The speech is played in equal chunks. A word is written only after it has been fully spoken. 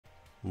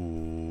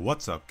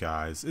What's up,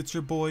 guys? It's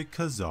your boy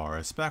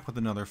Kazaris back with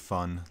another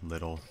fun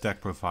little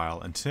deck profile,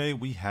 and today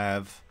we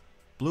have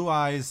Blue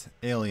Eyes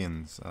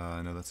Aliens.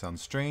 I know that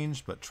sounds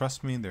strange, but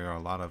trust me, there are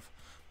a lot of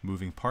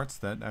moving parts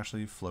that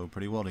actually flow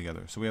pretty well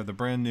together. So we have the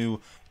brand new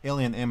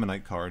Alien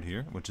Ammonite card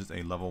here, which is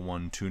a level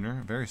 1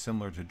 tuner, very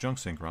similar to Junk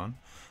Synchron.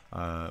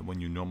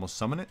 When you normal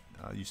summon it,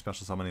 you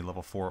special summon a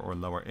level 4 or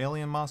lower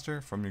alien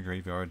monster from your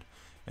graveyard,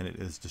 and it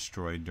is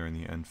destroyed during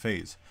the end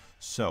phase.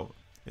 So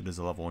it is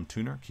a level 1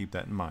 tuner, keep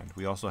that in mind.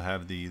 We also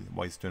have the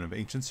White Stone of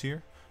Ancients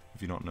here.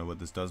 If you don't know what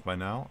this does by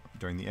now,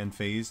 during the end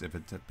phase, if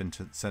it's been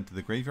sent to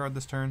the graveyard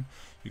this turn,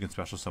 you can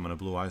special summon a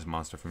Blue Eyes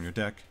monster from your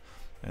deck.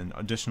 And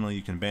additionally,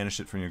 you can banish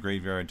it from your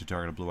graveyard to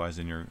target a Blue Eyes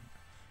in your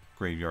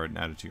graveyard and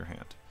add it to your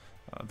hand.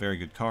 Very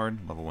good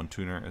card, level 1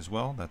 tuner as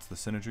well. That's the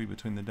synergy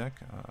between the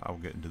deck. I'll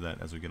get into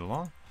that as we get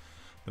along.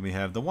 Then we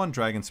have the one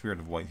Dragon Spirit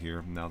of White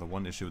here. Now the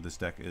one issue with this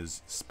deck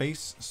is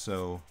space,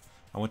 so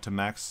I want to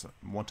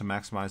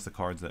maximize the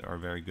cards that are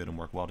very good and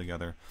work well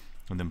together,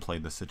 and then play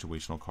the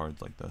situational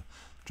cards like the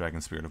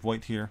Dragon Spirit of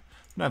White here.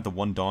 And I have the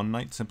one Dawn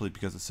Knight simply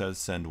because it says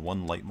send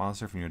one light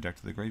monster from your deck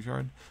to the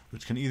graveyard,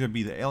 which can either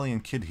be the Alien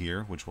Kid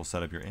here, which will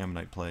set up your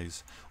Ammonite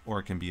plays, or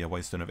it can be a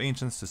White Stone of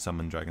Ancients to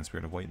summon Dragon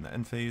Spirit of White in the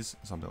end phase,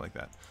 something like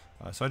that.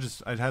 So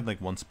I had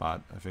like one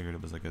spot. I figured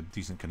it was like a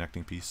decent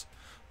connecting piece,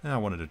 and I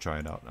wanted to try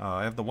it out.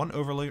 I have the one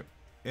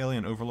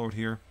Alien Overlord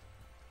here.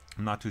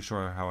 I'm not too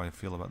sure how I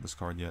feel about this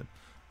card yet.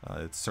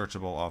 It's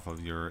searchable off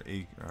of your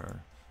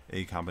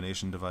A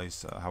combination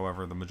device.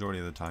 However, the majority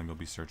of the time you'll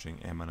be searching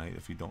Ammonite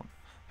if you don't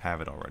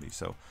have it already.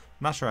 So I'm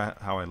not sure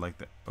how I like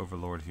the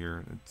Overlord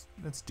here.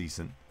 It's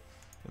decent.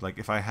 Like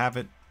if I have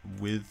it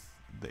with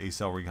the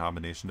ACell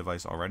recombination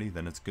device already,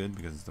 then it's good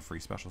because it's the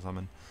free special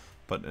summon.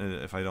 But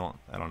if I don't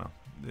know.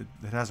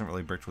 It hasn't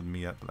really bricked with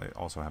me yet, but I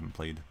also haven't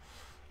played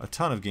a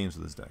ton of games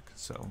with this deck.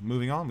 So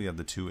moving on, we have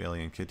the two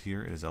Alien Kit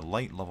here. It is a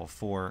light level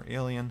 4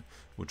 alien,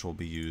 which will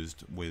be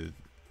used with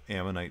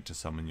Ammonite to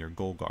summon your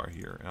Golgar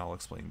here, and I'll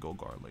explain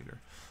Golgar later.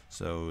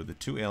 So the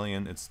 2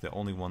 alien, it's the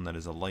only one that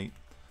is a light,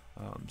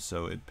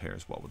 so it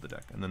pairs well with the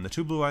deck. And then the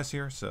 2 Blue Eyes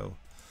here, so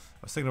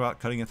I was thinking about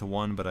cutting it to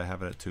 1, but I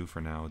have it at 2 for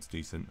now. It's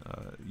decent.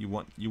 You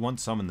want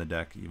some in the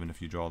deck, even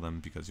if you draw them,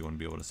 because you want to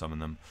be able to summon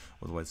them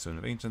with White Stone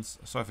of Ancients.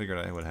 So I figured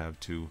I would have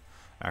 2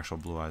 actual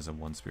Blue Eyes and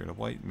 1 Spirit of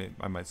White.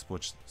 I might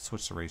switch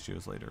the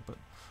ratios later, but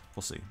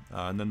we'll see.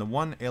 And then the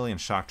 1 Alien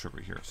Shock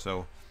Trooper here.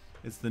 So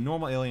it's the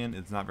normal alien.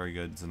 It's not very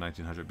good. It's a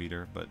 1900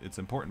 beater, but it's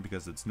important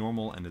because it's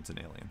normal and it's an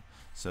alien.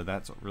 So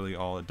that's really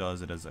all it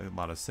does. It has a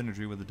lot of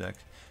synergy with the deck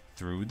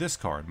through this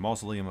card,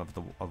 Mausoleum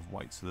of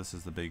White. So this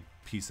is the big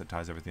piece that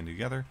ties everything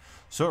together.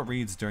 So it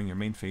reads, during your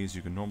main phase,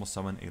 you can normal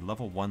summon a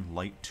level 1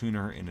 light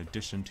tuner in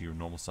addition to your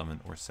normal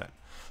summon or set.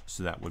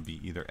 So that would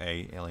be either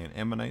A, Alien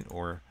Ammonite,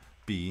 or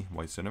B,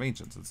 White Stone of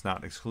Ancients. It's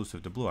not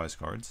exclusive to Blue Eyes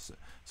cards,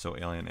 so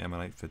Alien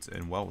Ammonite fits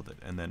in well with it.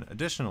 And then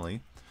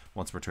additionally,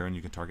 once per turn,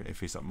 you can target a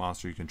face-up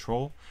monster you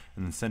control,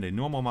 and then send a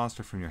normal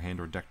monster from your hand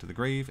or deck to the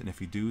grave, and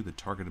if you do, the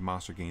targeted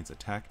monster gains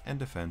attack and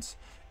defense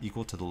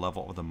equal to the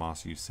level of the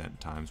monster you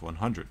sent times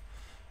 100.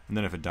 And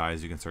then if it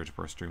dies, you can search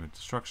for a Stream of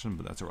Destruction,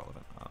 but that's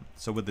irrelevant.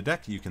 So with the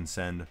deck, you can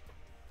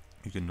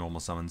normal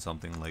summon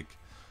something like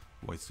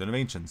White Stone of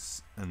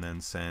Ancients, and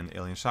then send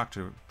Alien Shock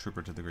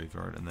Trooper to the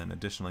graveyard, and then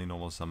additionally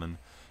normal summon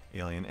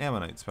Alien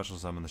Ammonite, special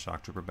summon the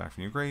Shock Trooper back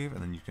from your grave,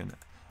 and then you can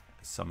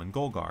summon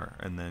Golgar.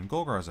 And then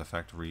Golgar's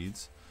effect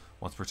reads,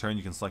 once per turn,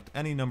 you can select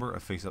any number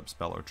of face-up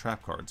spell or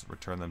trap cards,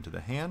 return them to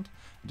the hand,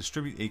 and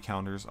distribute A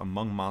counters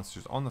among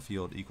monsters on the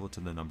field equal to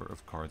the number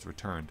of cards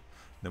returned.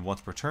 Then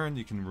once per turn,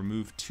 you can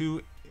remove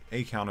 2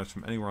 A counters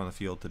from anywhere on the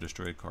field to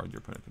destroy a card your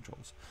opponent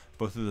controls.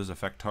 Both of those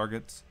effects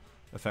target.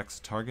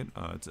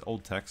 It's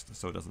old text,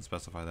 so it doesn't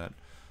specify that.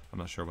 I'm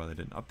not sure why they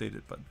didn't update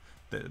it, but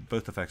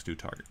both effects do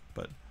target.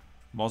 But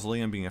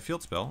Mausoleum, being a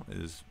field spell,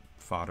 is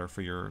fodder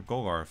for your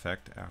Golgar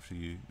effect after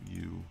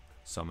you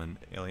summon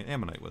Alien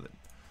Ammonite with it.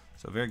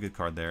 So very good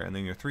card there. And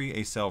then your 3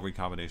 ACell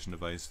recombination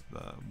device,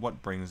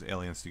 what brings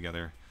aliens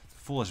together.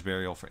 Foolish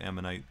Burial for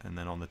Ammonite, and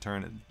then on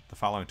the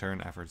following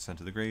turn after it's sent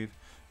to the grave,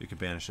 you can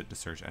banish it to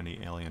search any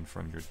alien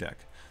from your deck.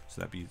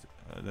 So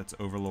that's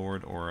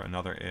Overlord or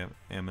another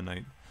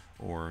Ammonite,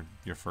 or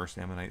your first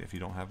Ammonite if you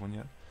don't have one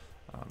yet.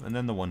 And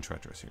then the 1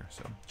 Treacherous here.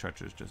 So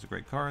Treacherous is just a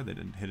great card. They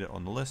didn't hit it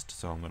on the list,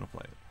 so I'm going to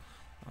play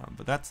it.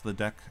 But that's the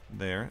deck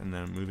there. And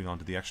then moving on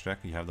to the X deck,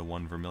 you have the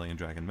 1 Vermilion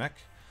Dragon Mech,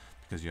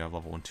 because you have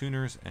level 1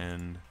 tuners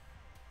and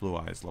Blue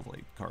Eyes level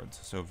 8 cards.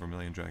 So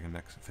Vermilion Dragon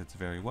Mech fits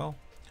very well.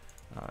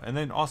 And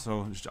then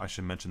also, I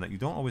should mention that you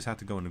don't always have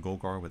to go into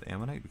Golgar with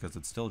Ammonite, because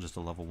it's still just a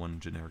level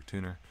 1 generic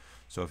tuner.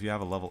 So if you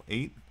have a level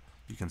 8,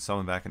 you can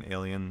summon back an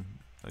alien.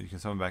 You can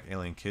summon back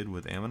Alien Kid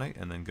with Ammonite,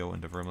 and then go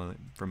into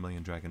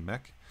Vermilion Dragon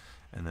Mech,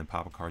 and then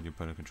pop a card your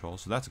opponent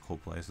controls. So that's a cool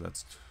play. So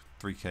that's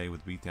 3k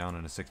with beatdown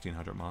and a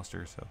 1600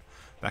 monster. So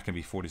that can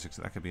be 46.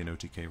 That could be an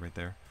OTK right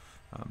there.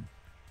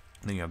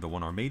 Then you have the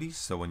 1 Armades.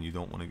 So when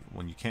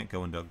you can't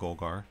go into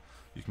Golgar,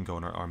 you can go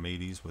into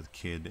Armades with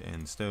Kid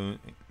and Stone.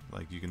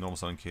 Like you can normal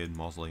summon Kid,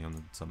 Mausoleum,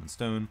 and summon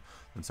Stone,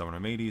 then summon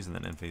Armades, and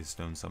then end phase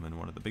Stone summon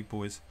one of the big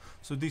boys.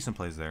 So decent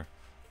plays there.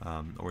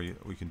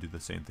 we can do the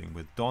same thing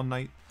with Dawn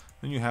Knight.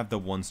 Then you have the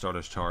 1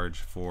 Stardust charge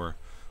for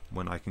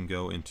when I can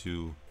go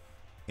into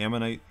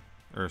Ammonite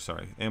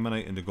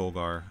into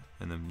Golgar,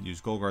 and then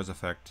use Golgar's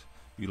effect,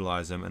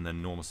 utilize him, and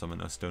then normal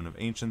summon a Stone of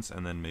Ancients,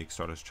 and then make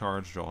Stardust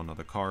charge, draw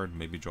another card,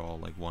 maybe draw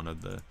like one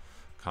of the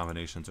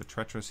combinations of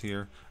Treacherous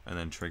here, and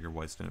then trigger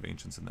White Stone of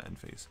Ancients in the end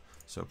phase.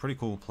 So pretty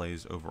cool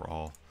plays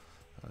overall.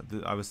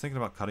 I was thinking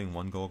about cutting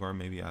 1 Golgar,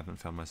 maybe I haven't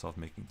found myself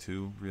making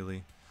 2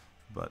 really,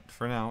 but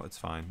for now it's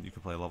fine. You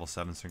could play a level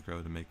 7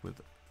 Synchro to make with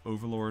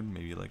Overlord,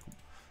 maybe like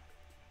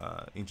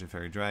Ancient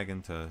Fairy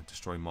Dragon to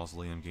destroy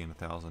Mausoleum, gain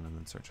 1,000, and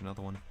then search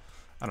another one.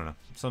 I don't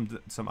know,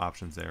 some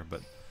options there,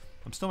 but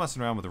I'm still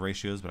messing around with the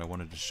ratios, but I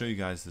wanted to show you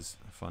guys this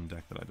fun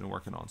deck that I've been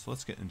working on. So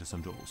let's get into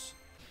some duels.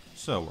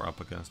 So we're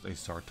up against a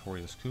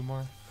Sartorius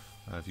Kumar.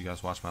 If you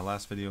guys watched my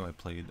last video, I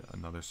played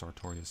another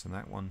Sartorius in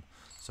that one.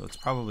 So it's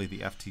probably the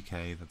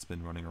FTK that's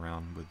been running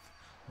around with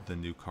the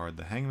new card,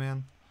 the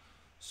Hangman.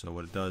 So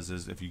what it does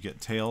is if you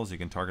get tails, you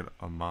can target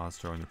a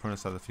monster on your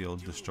opponent's side of the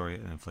field, destroy it,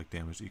 and inflict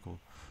damage equal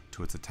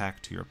to its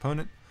attack to your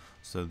opponent.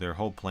 So their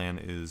whole plan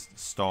is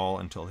stall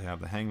until they have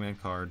the Hangman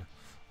card.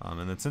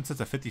 And then since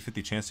it's a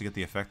 50-50 chance to get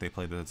the effect, they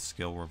play the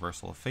skill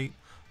Reversal of Fate.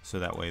 So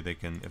that way they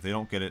can, if they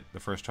don't get it the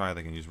first try,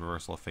 they can use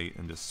Reversal of Fate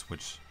and just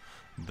switch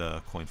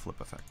the coin flip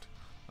effect.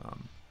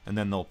 And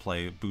then they'll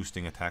play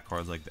boosting attack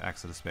cards like the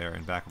Axe of Despair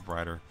and Backup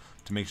Rider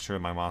to make sure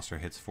my monster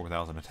hits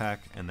 4,000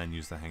 attack, and then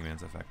use the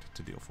Hangman's effect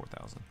to deal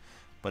 4,000.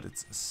 But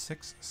it's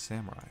 6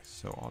 Samurai,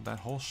 so that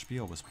whole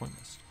spiel was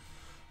pointless.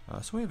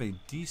 So we have a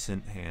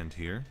decent hand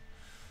here.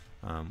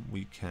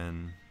 We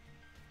can...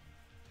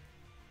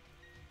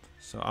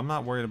 So I'm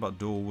not worried about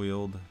dual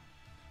wield,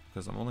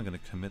 because I'm only going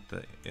to commit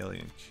the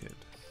Alien Kid.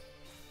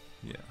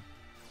 Yeah.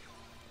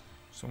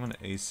 So I'm going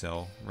to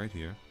A-Cell right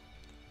here.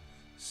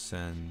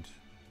 Send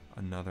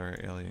another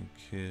Alien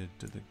Kid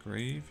to the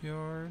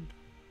graveyard.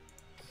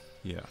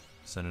 Yeah.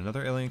 Send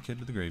another Alien Kid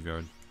to the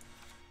graveyard.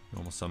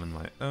 Normal summon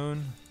my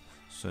own.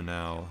 So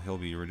now he'll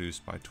be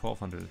reduced by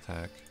 1,200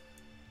 attack.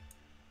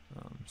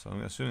 So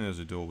I'm assuming there's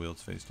a dual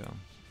wields face down.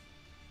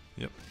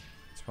 Yep.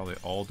 It's probably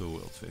all dual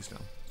wields face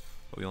down.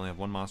 But we only have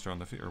 1 monster on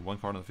the field, or 1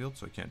 card on the field,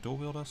 so it can't dual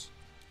wield us.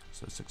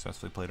 So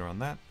successfully played around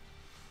that.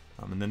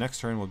 In the next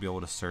turn, we'll be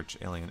able to search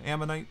Alien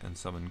Ammonite and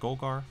summon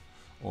Golgar,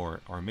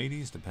 or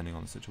Armades, depending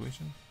on the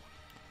situation.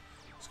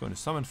 It's going to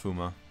summon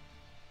Fuma.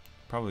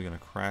 Probably going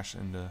to crash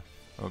into...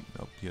 Oh,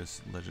 nope, he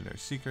has Legendary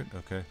Secret.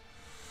 Okay.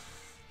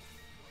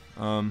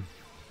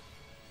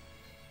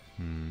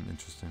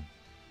 Interesting.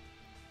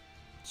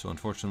 So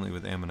unfortunately,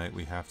 with Ammonite,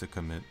 we have to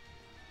commit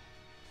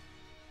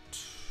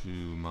 2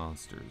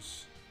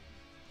 monsters.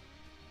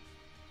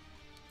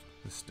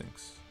 This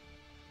stinks.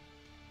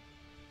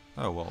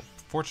 Oh well,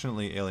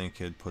 fortunately Alien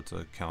Kid puts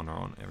a counter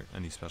on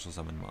any special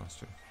summon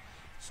monster.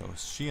 So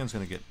Xian's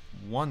going to get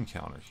 1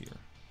 counter here.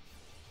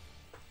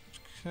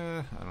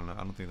 I don't know, I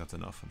don't think that's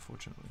enough,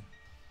 unfortunately.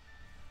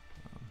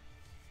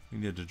 We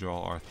need to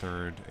draw our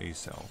 3rd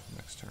A-Cell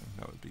next turn.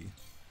 That would be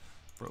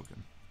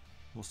broken.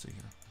 We'll see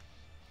here.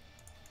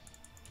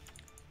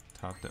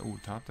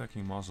 Top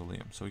decking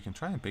Mausoleum. So we can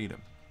try and bait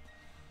him.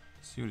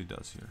 See what he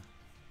does here.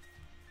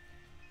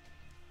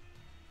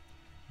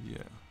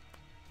 Yeah.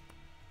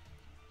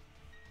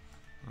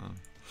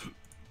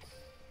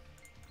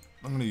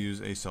 I'm going to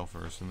use A-Cell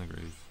first in the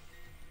grave.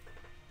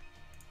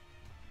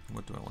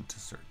 What do I want to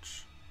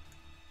search?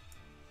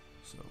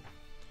 So,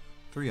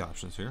 3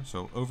 options here.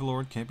 So,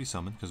 Overlord can't be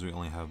summoned because we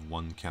only have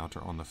 1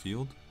 counter on the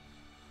field.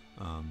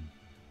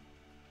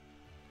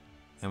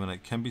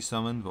 Ammonite can be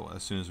summoned, but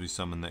as soon as we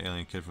summon the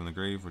Alien Kid from the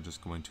grave, we're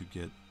just going to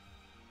get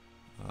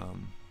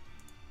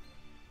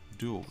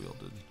dual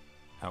wielded.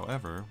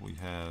 However, we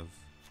have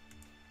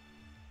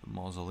the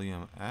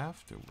Mausoleum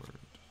afterward.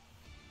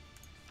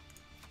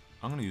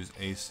 I'm going to use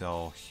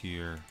A-Cell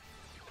here.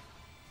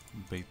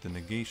 Bait the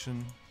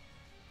negation.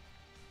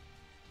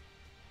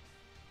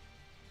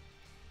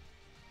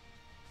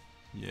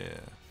 Yeah.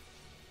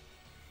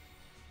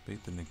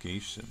 Bait the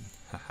negation.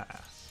 Haha.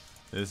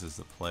 This is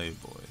the play,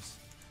 boys.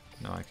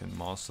 Now I can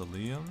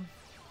Mausoleum.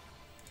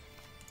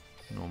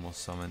 Normal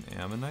summon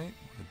Ammonite.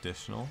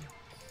 Additional.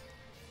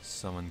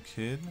 Summon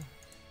Kid.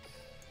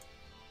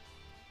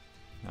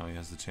 Now he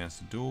has the chance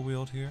to dual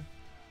wield here.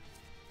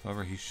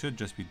 However, he should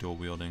just be dual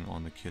wielding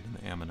on the Kid and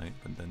the Ammonite,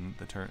 but then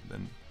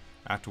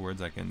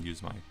afterwards I can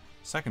use my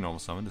 2nd normal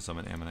summon to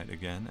summon Ammonite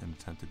again and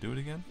attempt to do it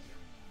again.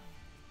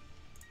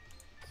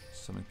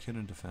 Summon Kid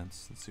in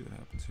defense. Let's see what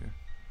happens here.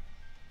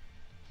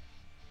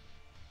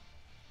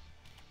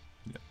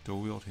 Yeah,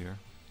 dual wield here.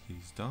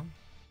 He's done.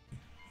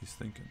 He's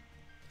thinking.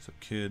 So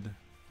Kid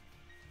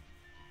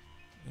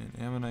and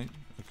Ammonite.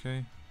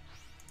 Okay.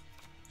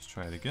 Let's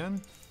try it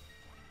again.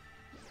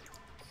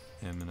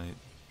 Ammonite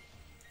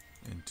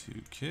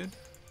into Kid.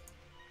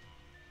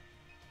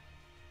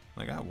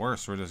 Like at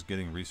worst, we're just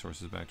getting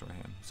resources back to our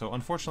hand. So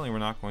unfortunately, we're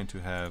not going to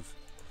have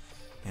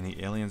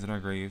any aliens in our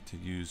grave to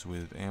use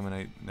with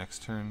Ammonite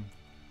next turn.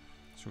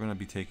 So we're going to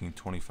be taking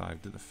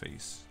 25 to the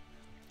face.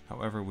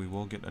 However, we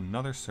will get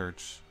another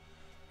search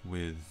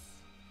with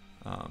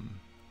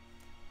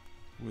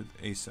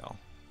A-Cell.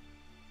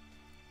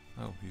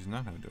 Oh, he's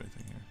not going to do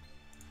anything here.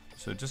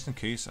 So just in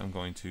case, I'm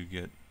going to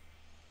get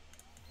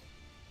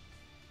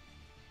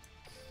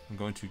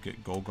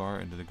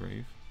Golgar into the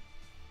grave.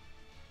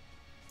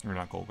 Or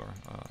not Golgar,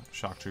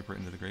 Shock Trooper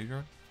into the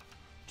graveyard.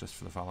 Just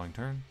for the following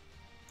turn.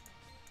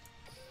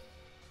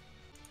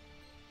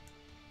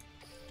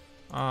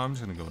 I'm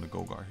just going to go into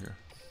Golgar here.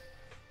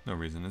 No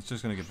reason. It's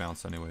just going to get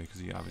bounced anyway because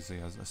he obviously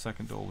has a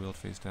second dual wield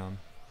face down.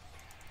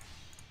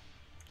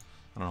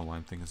 I don't know why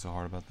I'm thinking so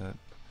hard about that.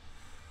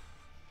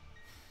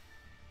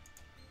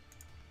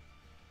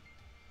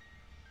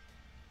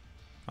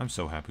 I'm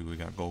so happy we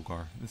got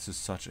Golgar. This is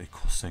such a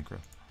cool synchro.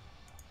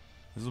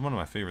 This is one of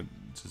my favorite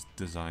just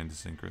designed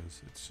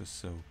synchros. It's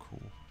just so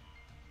cool.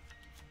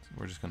 So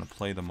we're just going to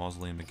play the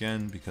Mausoleum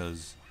again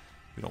because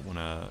we don't want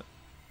to...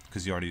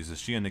 Because he already used the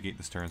Shia negate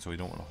this turn, so we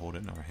don't want to hold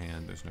it in our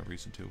hand. There's no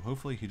reason to.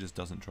 Hopefully he just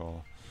doesn't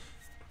draw.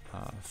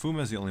 Fuma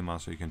is the only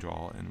monster he can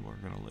draw, and we're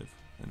going to live.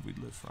 And we'd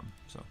live from.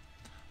 So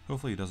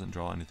hopefully he doesn't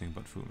draw anything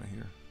but Fuma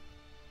here.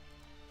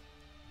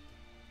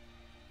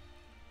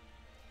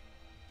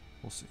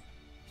 We'll see.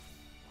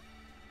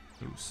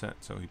 Ooh, set.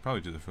 So he'd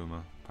probably do the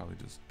Fuma. Probably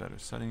just better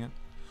setting it.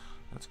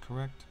 That's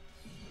correct.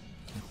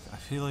 I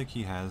feel like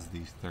he has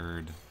the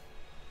third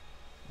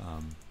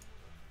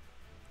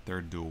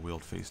dual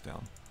wield face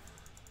down,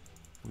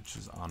 which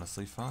is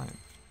honestly fine.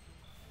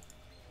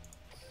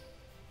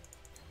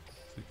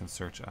 So we can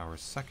search our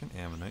second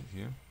Ammonite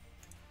here.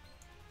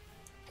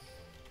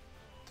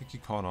 I think he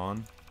caught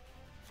on.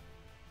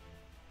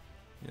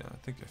 Yeah,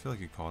 I feel like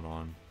he caught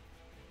on.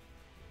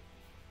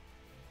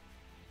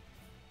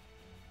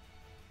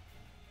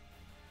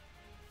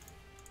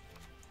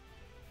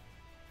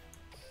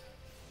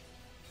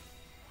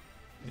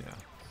 Yeah.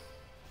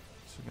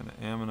 So we're gonna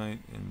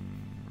Ammonite in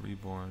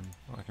Reborn.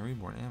 Oh, I can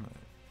Reborn Ammonite.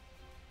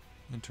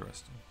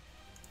 Interesting.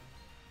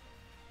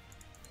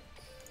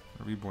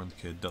 A Reborn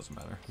kid doesn't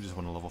matter. We just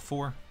want a level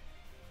 4.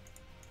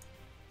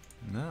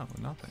 No,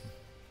 nothing.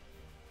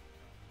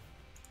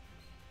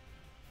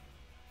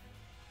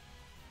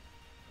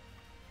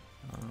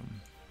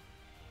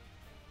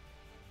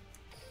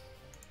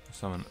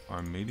 Summon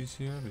Armades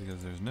here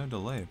because there's no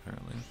delay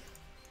apparently.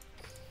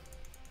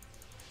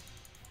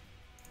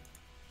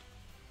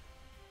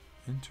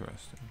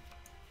 Interesting.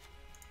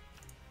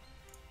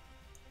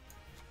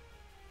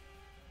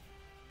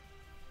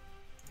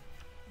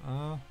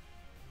 Now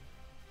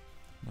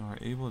we're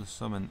able to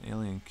summon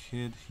Alien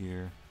Kid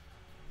here.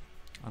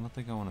 I don't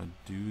think I want to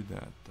do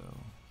that though.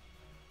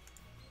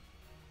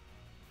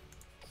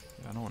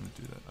 Yeah, I don't want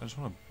to do that. I just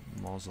want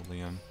a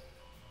Mausoleum.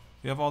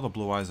 We have all the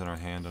blue eyes in our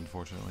hand,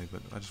 unfortunately,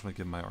 but I just want to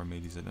give my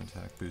Armades an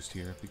attack boost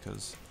here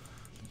because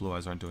the blue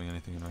eyes aren't doing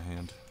anything in our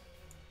hand.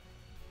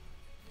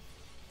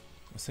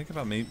 I was thinking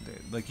about maybe,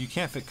 like, you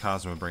can't fit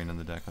Cosmo Brain in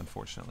the deck,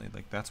 unfortunately.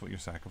 Like, that's what you're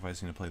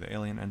sacrificing to play the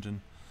Alien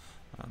Engine.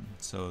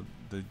 So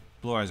the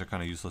blue eyes are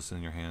kind of useless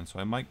in your hand, so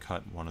I might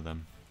cut one of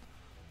them.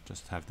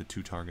 Just have the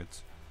 2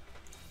 targets.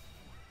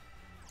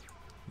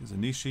 There's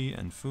Anishi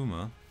and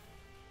Fuma.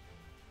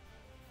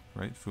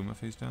 Right? Fuma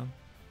face down?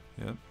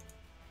 Yep.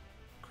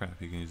 Crap,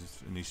 he can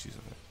use Anishi's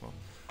of it. Well,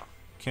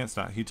 can't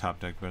stop. He top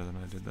decked better than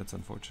I did. That's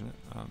unfortunate.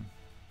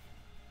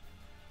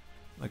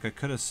 Like, I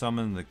could have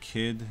summoned the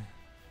kid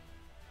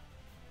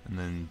and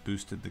then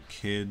boosted the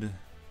kid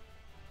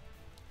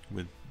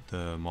with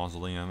the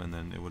Mausoleum, and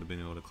then it would have been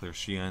able to clear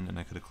Xian, and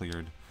I could have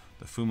cleared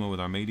the Fuma with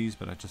Armades,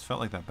 but I just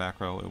felt like that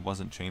back row, it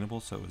wasn't chainable,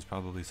 so it was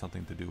probably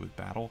something to do with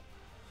battle.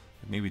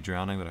 Maybe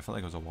drowning, but I felt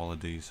like it was a Wall of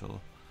D,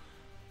 so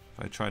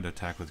if I tried to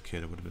attack with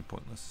Kid, it would have been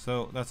pointless.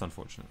 So that's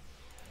unfortunate.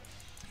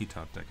 He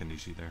top decked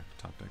Anishi there,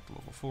 top decked the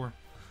level 4.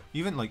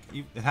 Even, like,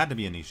 it had to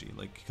be Anishi,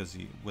 like, because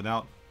he,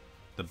 without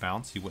the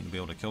bounce, he wouldn't be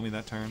able to kill me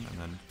that turn, and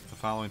then the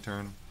following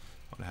turn,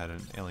 I would have had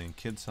an Alien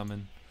Kid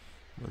summon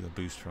with a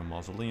boost from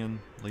Mausoleum,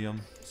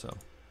 so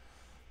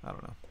I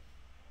don't know.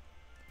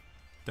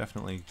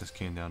 Definitely just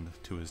came down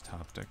to his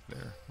top deck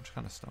there, which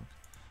kind of stunk.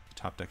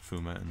 Top deck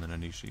Fuma and then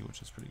Anishi,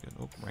 which is pretty good.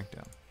 Oh, rank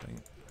down. Dang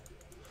it.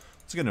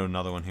 Let's get into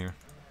another one here.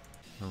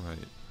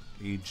 Alright.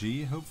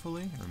 AG,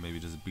 hopefully? Or maybe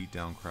just beat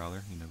down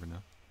Crowler. You never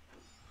know.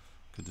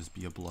 Could just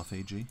be a bluff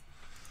AG.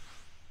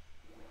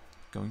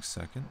 Going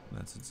second.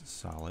 That's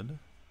solid.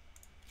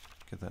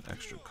 Get that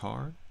extra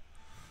card.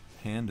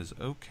 Hand is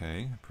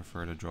okay. I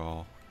prefer to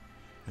draw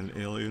an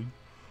alien.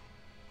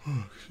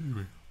 Oh, excuse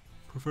me.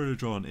 Prefer to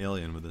draw an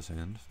alien with this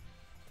hand.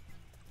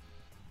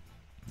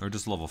 Or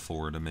just level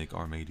 4 to make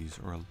Armades,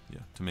 or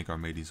yeah, to make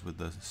Armades with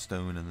the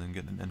stone and then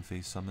get an end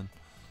phase summon.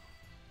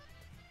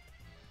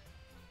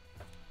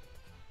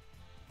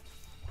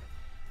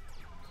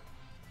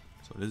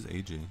 So it is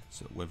AG,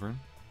 so Wyvern.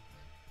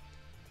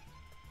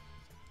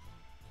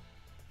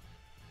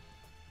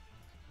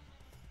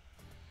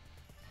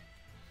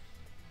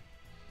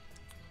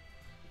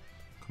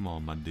 Come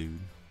on, my dude.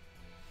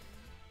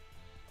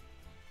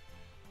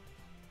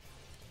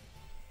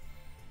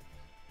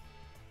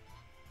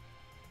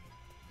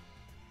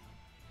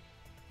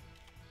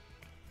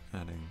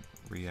 Adding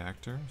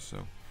Reactor,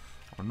 so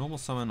our normal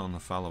summon on the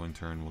following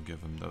turn will give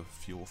him the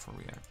fuel for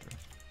Reactor.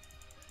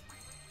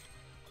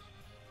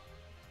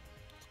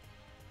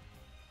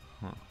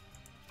 Huh.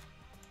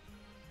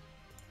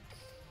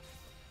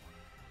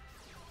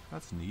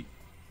 That's neat.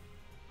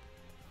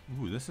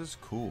 Ooh, this is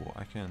cool.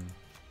 I can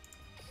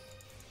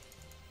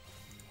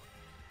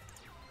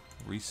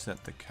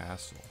reset the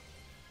castle.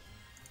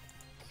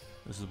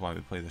 This is why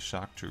we play the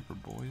Shock Trooper,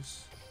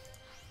 boys.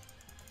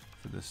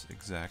 For this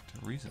exact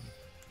reason.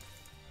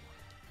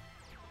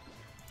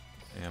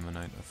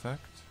 Ammonite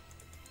effect.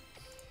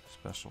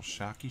 Special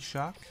Shocky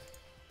Shock.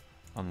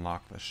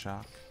 Unlock the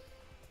shock.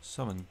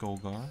 Summon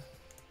Golgar.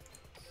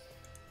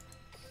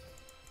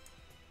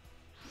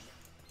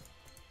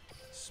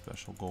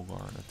 Special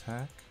Golgar and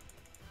attack.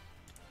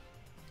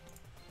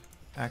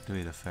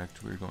 Activate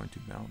effect, we're going to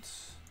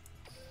bounce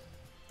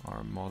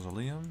our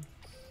Mausoleum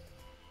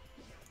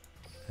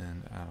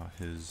and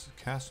his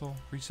castle.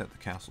 Reset the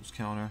castle's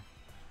counter.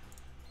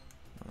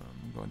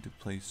 I'm going to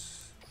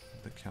place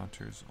the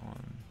counters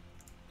on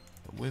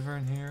the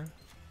Wyvern here.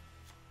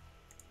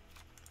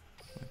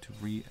 I'm going to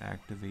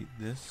reactivate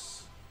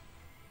this.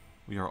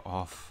 We are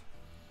off.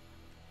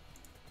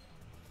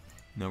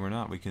 No, we're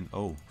not. We can.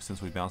 Oh,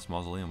 since we bounced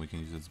Mausoleum, we can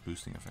use its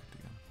boosting effect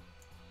again.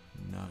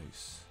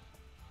 Nice.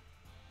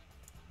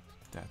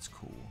 That's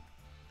cool.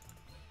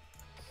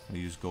 I'm gonna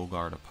use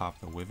Golgar to pop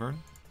the Wyvern.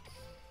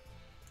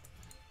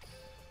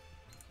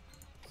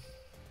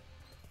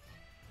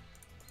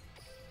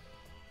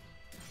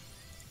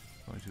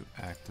 Going to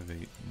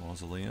activate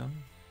Mausoleum.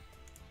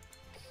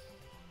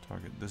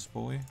 Target this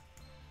boy.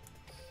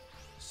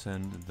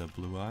 Send the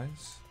Blue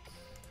Eyes.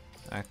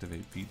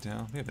 Activate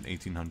Beatdown. We have an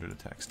 1800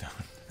 attack stone.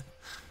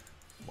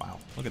 Wow,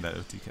 look at that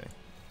OTK.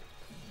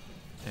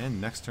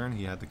 And next turn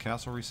he had the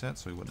castle reset,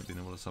 so he wouldn't have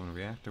been able to summon a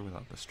reactor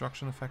without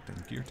destruction effect in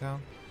Gear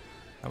Town.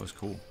 That was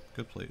cool.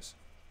 Good plays.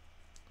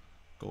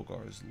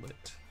 Golgar is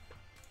lit.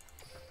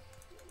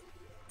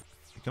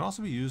 It can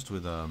also be used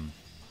with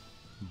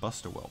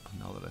Buster Whelp,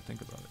 now that I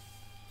think about it.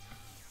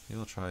 Maybe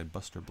I'll try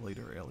Buster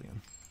Blader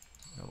Alien.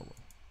 LOL.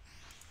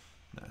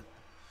 Nah.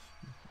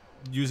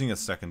 Using a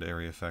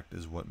secondary effect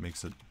is what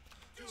makes it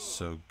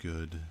so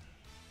good.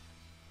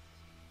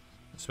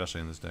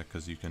 Especially in this deck,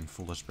 because you can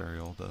Foolish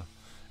Burial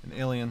an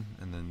alien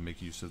and then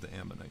make use of the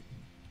Ammonite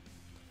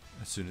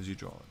as soon as you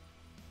draw it.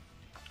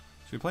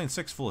 So you're playing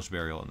 6 Foolish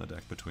Burial in the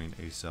deck between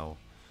a cell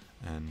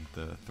and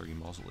the 3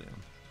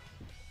 Mausoleum.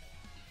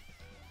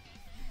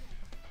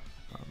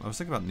 I was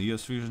thinking about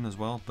Neos Fusion as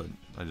well, but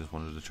I just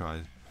wanted to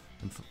try.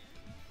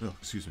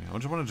 Excuse me. I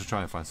just wanted to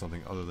try and find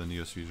something other than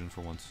Neos Fusion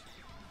for once.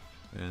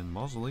 And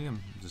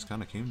Mausoleum just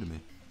kind of came to me.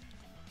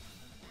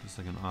 Just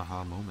like an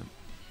aha moment.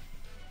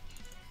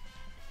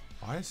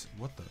 Why is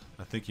what the?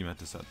 I think he meant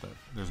to set that.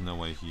 There's no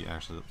way he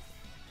actually.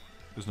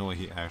 There's no way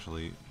he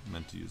actually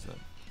meant to use that.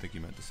 I think he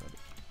meant to set it.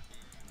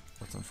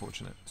 That's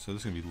unfortunate. So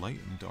this is gonna be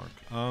light and dark.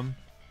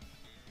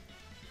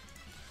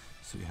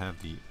 So you have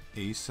the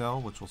A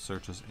cell, which will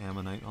search as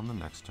Ammonite on the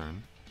next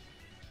turn.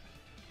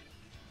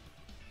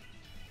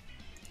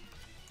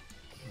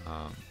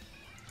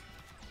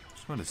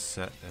 Just going to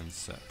set and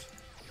set.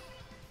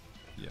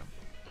 Yeah.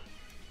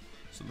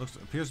 So it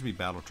appears to be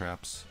battle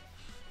traps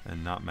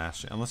and not mass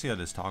chain. Unless he had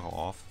his toggle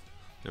off,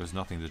 there was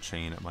nothing to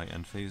chain at my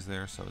end phase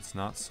there. So it's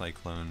not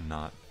Cyclone,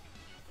 not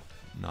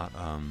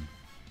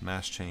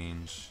mass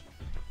change.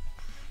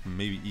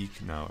 Maybe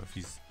no, if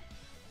he's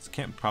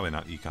probably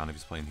not Econ if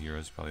he's playing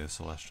heroes. Probably a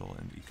Celestial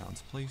in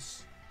Econ's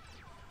place.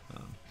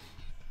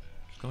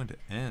 It's going to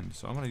end,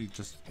 so I'm going to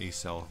just A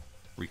cell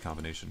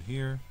recombination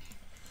here,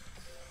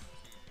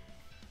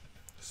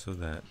 so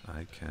that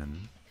I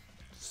can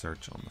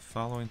search on the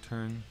following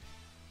turn.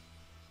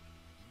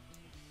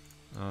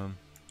 I'm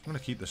going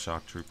to keep the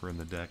Shock Trooper in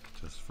the deck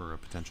just for a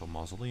potential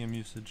Mausoleum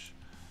usage.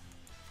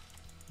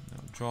 No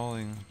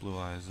drawing, Blue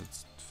Eyes,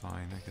 it's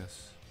fine, I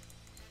guess.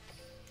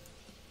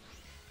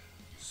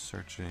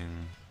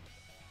 Searching.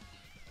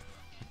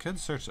 I could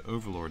search the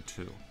Overlord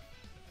too.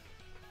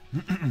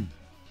 I'm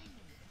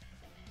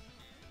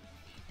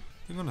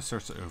going to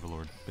search the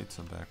Overlord, bait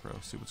some back row,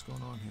 see what's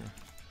going on here.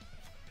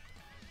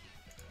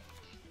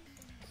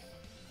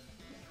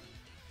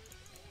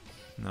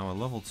 Now a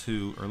level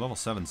 2 or level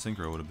 7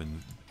 synchro would have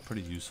been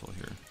pretty useful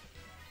here.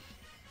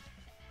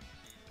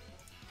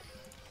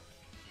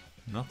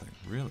 Nothing,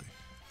 really.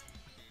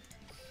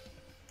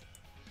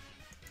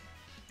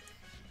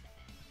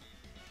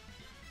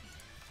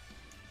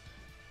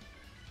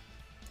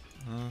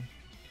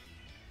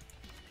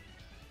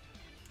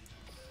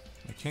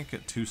 I can't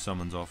get 2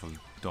 summons off of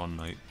Dawn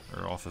Knight,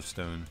 or off of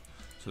Stone,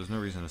 so there's no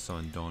reason to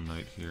summon Dawn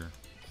Knight here.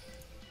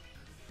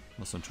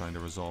 Unless I'm trying to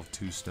resolve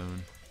 2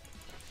 Stone.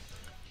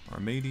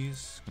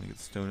 Armades, gonna get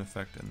the Stone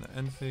effect in the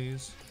end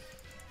phase.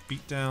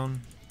 Beatdown.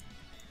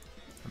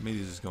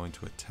 Armades is going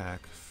to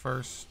attack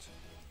first.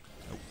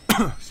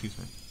 Oh, excuse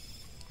me.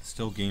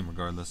 Still game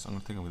regardless. I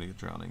don't think I'm gonna get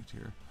Drowning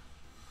here.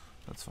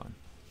 That's fine.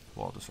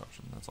 Wall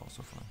Disruption, that's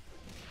also fine.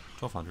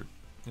 1200.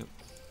 Yep.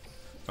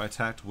 If I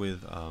attacked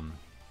with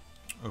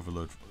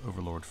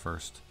Overlord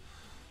first,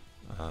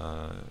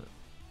 I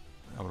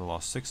would have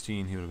lost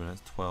 16. He would have been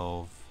at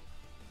 12.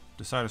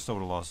 Decider still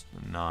would have lost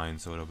 9,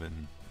 so it would have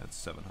been at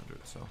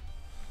 700. So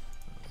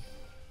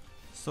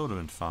Still would have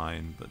been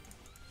fine, but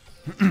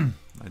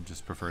I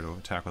just prefer to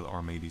attack with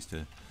Armades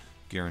to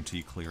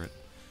guarantee clear it.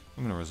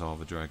 I'm going to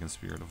resolve a Dragon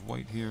Spirit of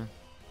White here.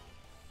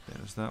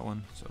 Banish that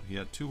one. So he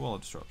had 2 wall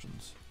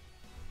disruptions.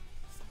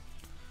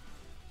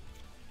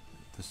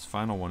 This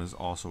final one is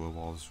also a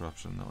wall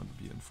disruption. That would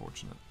be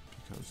unfortunate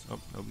because... oh,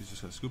 nope, he's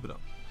just going to scoop it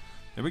up.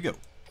 There we go.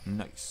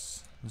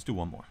 Nice. Let's do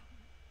one more.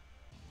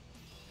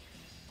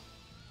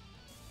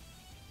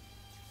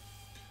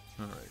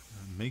 Alright,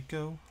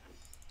 Mako.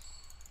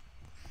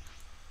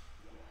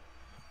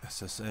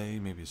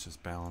 SSA, maybe it's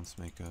just balance,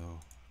 Mako.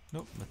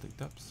 Nope, Mythic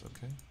Depths,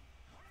 okay.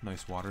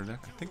 Nice water deck.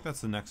 I think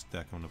that's the next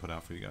deck I'm going to put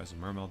out for you guys, a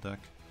Mermail deck.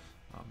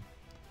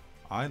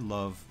 I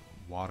love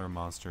water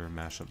monster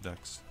mashup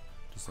decks.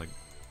 Just like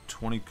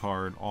 20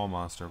 card, all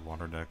monster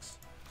water decks.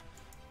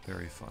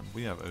 Very fun.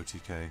 We have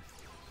OTK.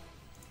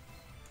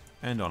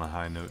 And on a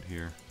high note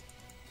here.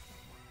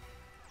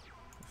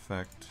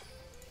 Effect.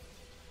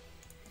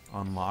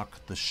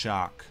 Unlock the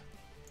shock.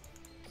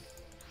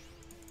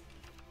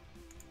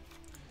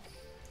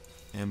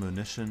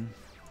 Ammunition.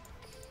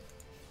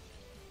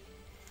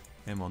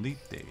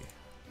 Ammonite.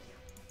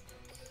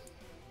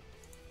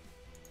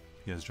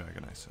 He has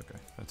Dragon Ice. Okay,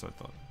 that's what I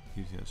thought.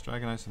 He has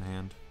Dragon Ice in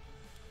hand.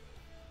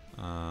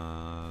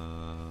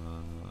 I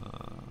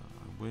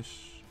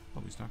wish...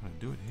 oh, he's not going to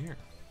do it here.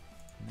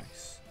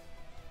 Nice.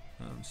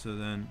 So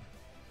then...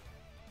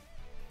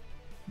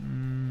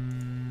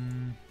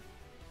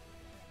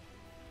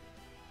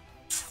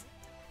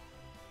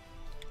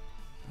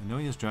 I know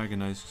he has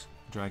Dragon Ice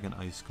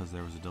because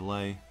there was a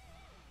delay.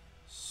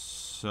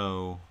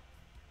 So...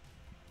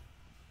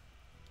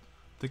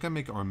 I think I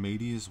make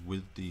Armades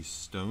with the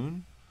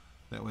stone.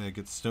 That way I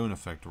get stone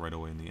effect right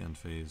away in the end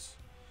phase.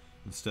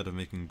 Instead of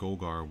making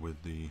Golgar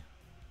with the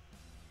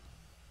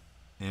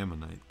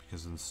Ammonite,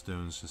 because then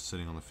stone's just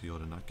sitting on the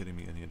field and not getting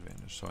me any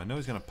advantage. So I know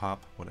he's going to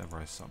pop whatever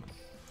I summon.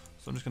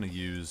 So I'm just going to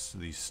use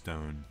the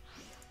stone.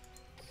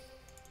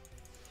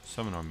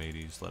 Summon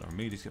Armades, let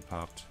Armades get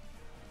popped.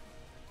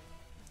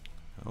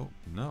 Oh,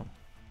 no.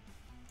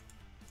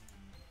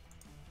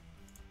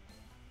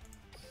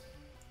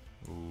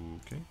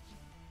 Okay.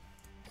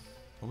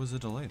 What was the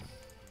delay then?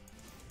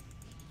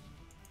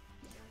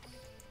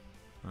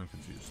 I'm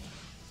confused.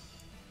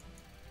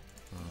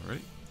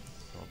 Alright.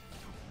 Well,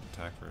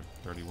 attack for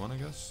 31, I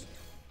guess.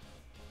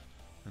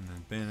 And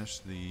then banish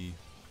the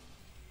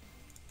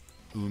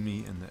Umi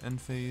in the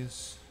end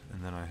phase.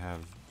 And then I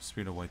have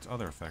Spirit of White's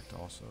other effect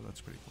also.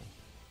 That's pretty cool.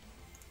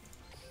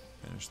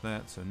 Banish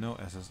that, so no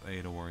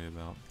SSA to worry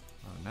about.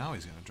 Now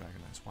he's going to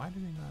Dragon Ice. Why did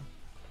he not?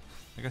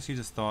 I guess he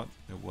just thought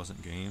it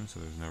wasn't game, so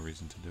there's no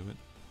reason to do it.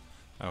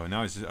 Oh,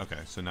 now he's just, okay,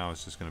 so now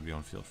it's just going to be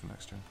on field for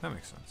next turn. That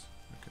makes sense.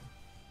 Okay.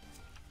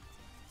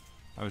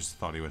 I just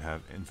thought he would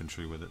have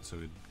infantry with it, so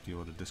he'd be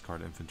able to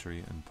discard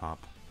infantry and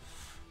pop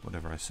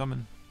whatever I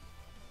summon.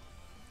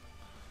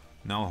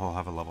 Now he'll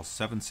have a level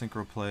 7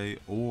 synchro play,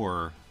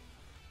 or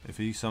if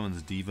he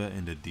summons Diva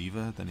into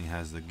Diva, then he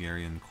has the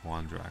Garian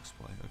Quandrax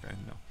play. Okay,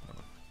 no,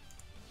 never.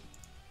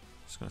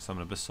 Just going to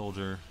summon Abyss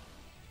Soldier.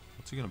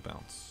 What's he going to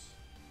bounce?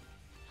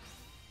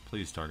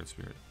 Please target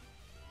Spirit.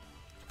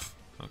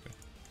 Okay.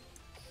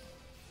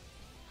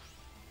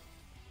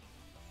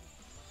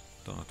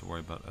 Don't have to worry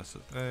about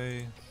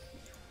SSA,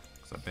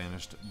 because I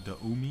banished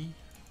Daumi.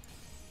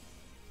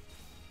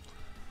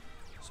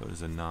 So it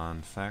is a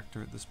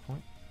non-factor at this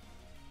point.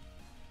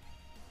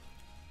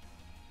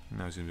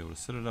 Now he's going to be able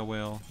to Citadel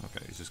Whale.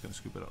 Okay, he's just going to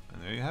scoop it up.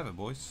 And there you have it,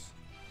 boys.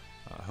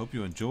 I hope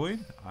you enjoyed.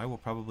 I will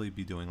probably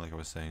be doing, like I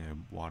was saying,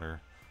 a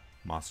water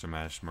Monster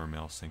Mash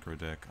Mermail Synchro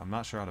deck. I'm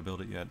not sure how to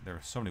build it yet. There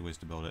are so many ways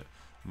to build it.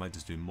 I might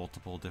just do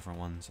multiple different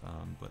ones,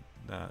 but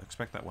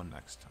expect that one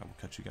next. I will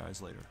catch you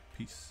guys later.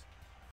 Peace.